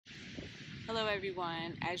Hello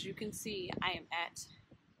everyone. As you can see, I am at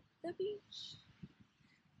the beach.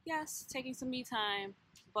 Yes, taking some me time,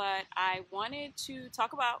 but I wanted to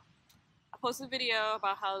talk about I posted a video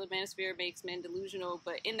about how the manosphere makes men delusional,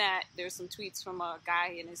 but in that there's some tweets from a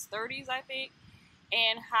guy in his 30s, I think,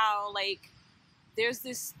 and how there's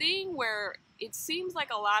this thing where it seems like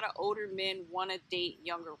a lot of older men want to date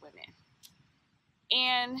younger women.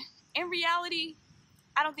 And in reality,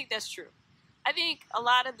 I don't think that's true. I think a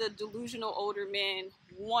lot of the delusional older men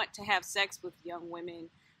want to have sex with young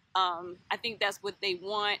women. I think that's what they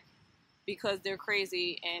want because they're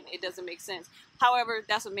crazy and it doesn't make sense. However,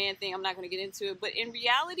 that's a man thing. I'm not going to get into it. But in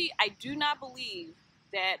reality, I do not believe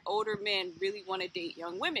that older men really want to date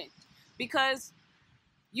young women because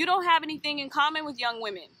you don't have anything in common with young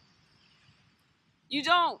women. You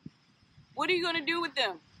don't. What are you going to do with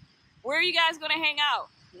them? Where are you guys going to hang out?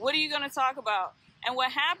 What are you going to talk about? And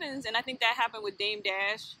what happens, and I think that happened with Dame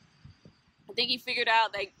Dash, I think he figured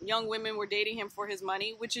out that young women were dating him for his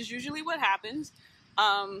money, which is usually what happens.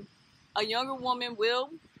 A younger woman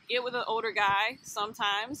will get with an older guy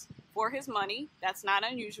sometimes for his money. That's not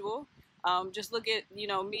unusual. Just look at,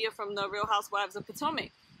 Mia from the Real Housewives of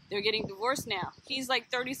Potomac. They're getting divorced now. He's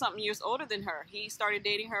like 30-something years older than her. He started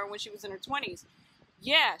dating her when she was in her 20s.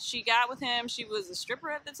 Yeah, she got with him. She was a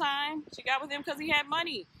stripper at the time. She got with him because he had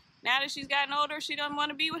money. Now that she's gotten older, she doesn't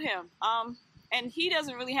want to be with him. And he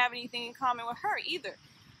doesn't really have anything in common with her either.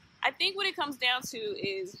 I think what it comes down to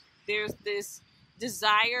is there's this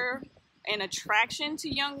desire and attraction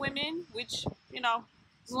to young women, which,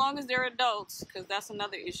 as long as they're adults, because that's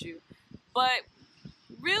another issue. But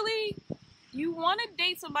really, you want to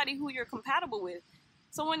date somebody who you're compatible with,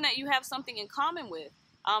 someone that you have something in common with.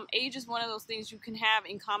 Age is one of those things you can have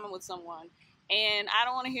in common with someone. And I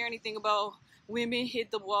don't want to hear anything about women hit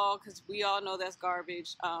the wall because we all know that's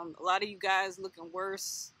garbage. A lot of you guys looking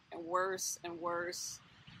worse and worse and worse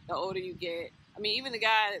the older you get. I mean, even the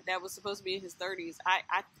guy that was supposed to be in his 30s,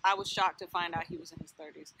 I was shocked to find out he was in his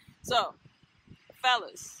 30s. So,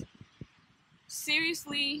 fellas,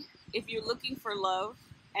 seriously, if you're looking for love,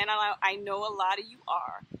 and I know a lot of you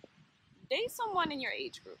are, date someone in your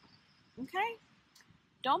age group, okay?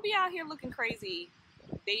 Don't be out here looking crazy,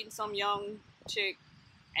 dating some young chick,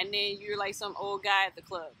 and then you're like some old guy at the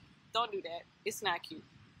club. Don't do that. It's not cute.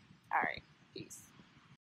 All right. Peace.